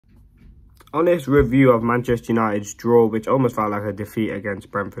honest review of Manchester United's draw, which almost felt like a defeat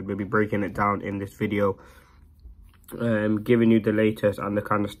against Brentford. We'll be breaking it down in this video, giving you the latest and the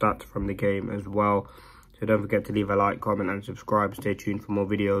kind of stats from the game as well. So don't forget to leave a like, comment and subscribe. Stay tuned for more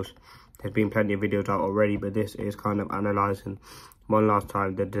videos. There's been plenty of videos out already, but this is kind of analysing one last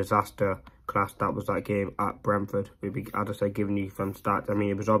time the disaster class that was that game at Brentford. We'll be, as I said, giving you some stats. I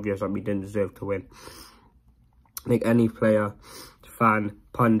mean, it was obvious that we didn't deserve to win. I think any player, fan,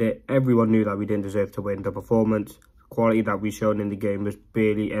 pundit, everyone knew that we didn't deserve to win. The performance, quality that we showed in the game was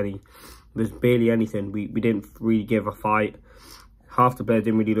barely anything. We didn't really give a fight. Half the players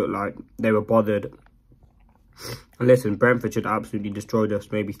didn't really look like they were bothered. And listen, Brentford should absolutely destroyed us,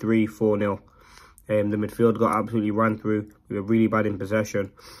 maybe 3-4-0. The midfield got absolutely ran through. We were really bad in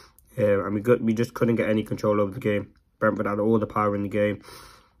possession, and we just couldn't get any control over the game. Brentford had all the power in the game.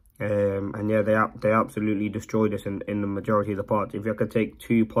 And yeah, they absolutely destroyed us in the majority of the parts. If you could take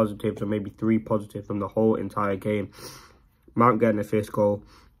 2 positives or maybe 3 positives from the whole entire game, Mount getting the first goal,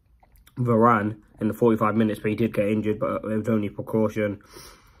 Varane in the 45 minutes, but he did get injured, but it was only precaution.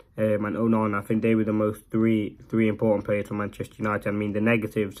 And Onana, I think they were the most three important players for Manchester United. I mean, the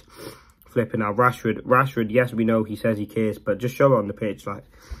negatives, flipping out Rashford, yes, we know he says he cares, but just show it on the pitch. Like,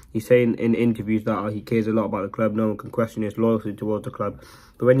 he's saying in interviews that he cares a lot about the club. No one can question his loyalty towards the club.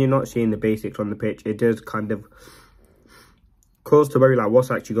 But when you're not seeing the basics on the pitch, it does kind of cause to worry, like,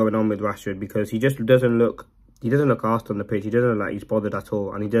 what's actually going on with Rashford, because he just doesn't look arsed on the pitch. He doesn't look like he's bothered at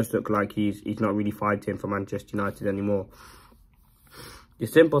all, and he does look like he's not really fighting for Manchester United anymore. The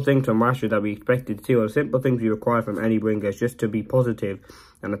simple things from Rashford that we expected to see, or the simple things we require from any winger, is just to be positive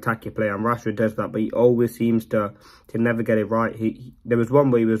and attack your player. And Rashford does that, but he always seems to never get it right. There was one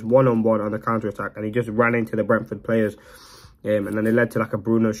where he was one-on-one on the counter-attack, and he just ran into the Brentford players. And then it led to like a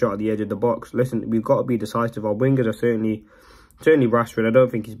Bruno shot at the edge of the box. Listen, we've got to be decisive. Our wingers are certainly Rashford. I don't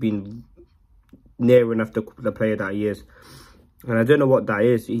think he's been near enough to the player that he is. And I don't know what that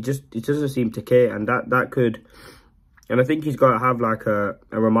is. He doesn't seem to care, and that could... And I think he's got to have like a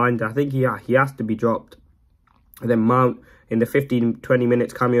reminder. I think he has to be dropped. And then Mount, in the 15-20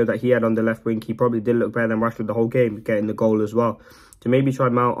 minutes cameo that he had on the left wing, he probably did look better than Rashford the whole game, getting the goal as well. To maybe try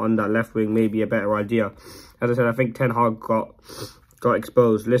Mount on that left wing, maybe a better idea. As I said, I think HAG got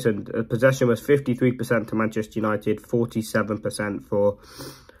exposed. Listen, possession was 53% to Manchester United, 47% for...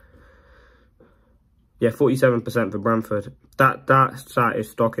 Yeah, 47% for Brentford. That stat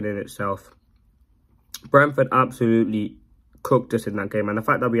is shocking in itself. Brentford absolutely cooked us in that game, and the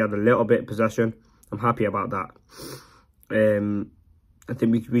fact that we had a little bit of possession, I'm happy about that. I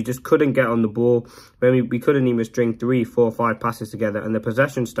think we just couldn't get on the ball. We couldn't even string 3, 4, 5 passes together, and the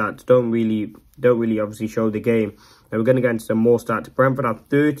possession stats don't really obviously show the game. And we're going to get into some more stats. Brentford had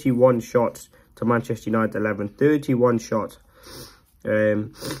 31 shots to Manchester United 11. 31 shots. They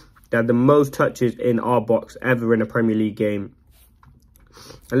had the most touches in our box ever in a Premier League game.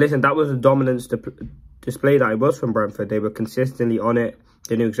 And listen, that was the dominance display that it was from Brentford. They were consistently on it.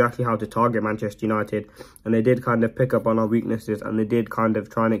 They knew exactly how to target Manchester United, and they did kind of pick up on our weaknesses, and they did kind of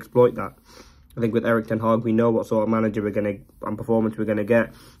try and exploit that. I think with Erik ten Hag, we know what sort of manager we're going to, and performance we're going to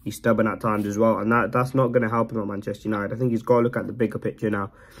get. He's stubborn at times as well, and that's not going to help him at Manchester United. I think he's got to look at the bigger picture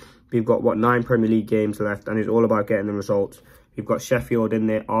now. We've got, what, 9 Premier League games left, and it's all about getting the results. We've got Sheffield in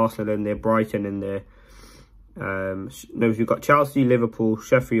there, Arsenal in there, Brighton in there. No, we've got Chelsea, Liverpool,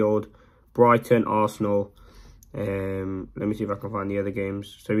 Sheffield, Brighton, Arsenal. Let me see if I can find the other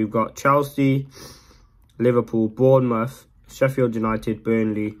games. So we've got Chelsea, Liverpool, Bournemouth, Sheffield United,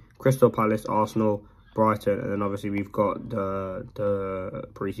 Burnley, Crystal Palace, Arsenal, Brighton, and then obviously we've got the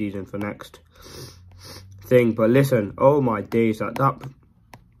pre-season for next thing. But listen, oh my days,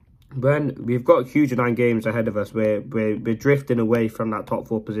 when we've got huge 9 games ahead of us, we're drifting away from that top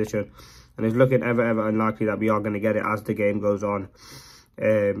 4 position, and it's looking ever unlikely that we are going to get it as the game goes on.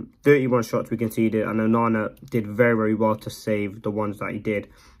 31 shots we conceded, and Onana did very well to save the ones that he did.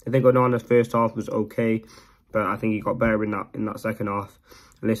 I think Onana's first half was okay, but I think he got better in that second half.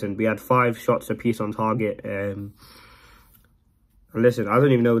 Listen, we had 5 shots apiece on target. And listen, I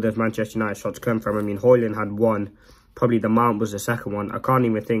don't even know where those Manchester United shots come from. I mean, Højlund had 1. Probably the Mount was the second one. I can't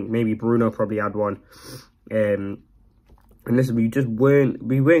even think. Maybe Bruno probably had 1. And listen, we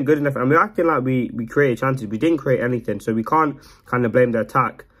weren't good enough. And we're acting like we created chances. We didn't create anything. So we can't kind of blame the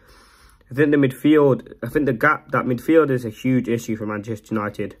attack. I think the midfield, that midfield is a huge issue for Manchester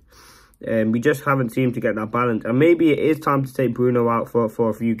United. We just haven't seemed to get that balance. And maybe it is time to take Bruno out for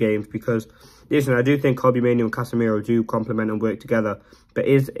a few games, because, listen, I do think Kobbie Mainoo and Casemiro do complement and work together. But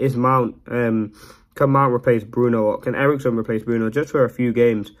is Mount, can Mount replace Bruno, or can Eriksen replace Bruno just for a few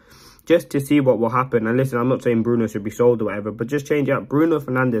games? just to see what will happen. And listen, I'm not saying Bruno should be sold or whatever, but just change it up. Bruno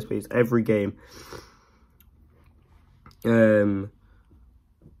Fernandes plays every game.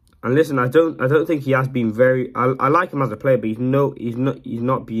 And listen, I don't think he has been very. I like him as a player, but he's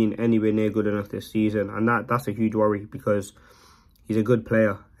not being anywhere near good enough this season, and that's a huge worry because he's a good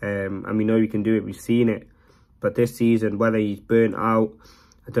player. And we know he can do it. We've seen it, but this season, whether he's burnt out,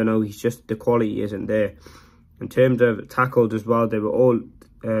 I don't know. He's just, the quality isn't there. In terms of tackles as well, they were all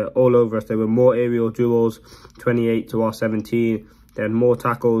over us. There were more aerial duels, 28 to our 17. They had more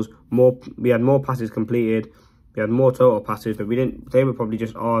tackles, we had more passes completed. We had more total passes, but they were probably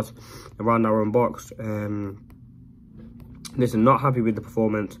just ours around our own box. Listen, not happy with the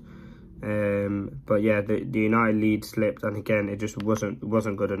performance. But yeah, the United lead slipped, and again, it just wasn't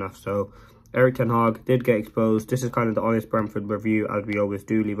good enough. So Erik ten Hag did get exposed. This is kind of the honest Brentford review, as we always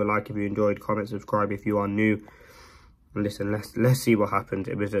do. Leave a like if you enjoyed, comment, subscribe if you are new. And listen, let's see what happens.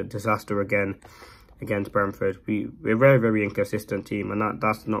 It was a disaster again against Brentford. We're a very, very inconsistent team, and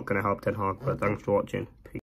that's not going to help Ten Hag. But thanks for watching.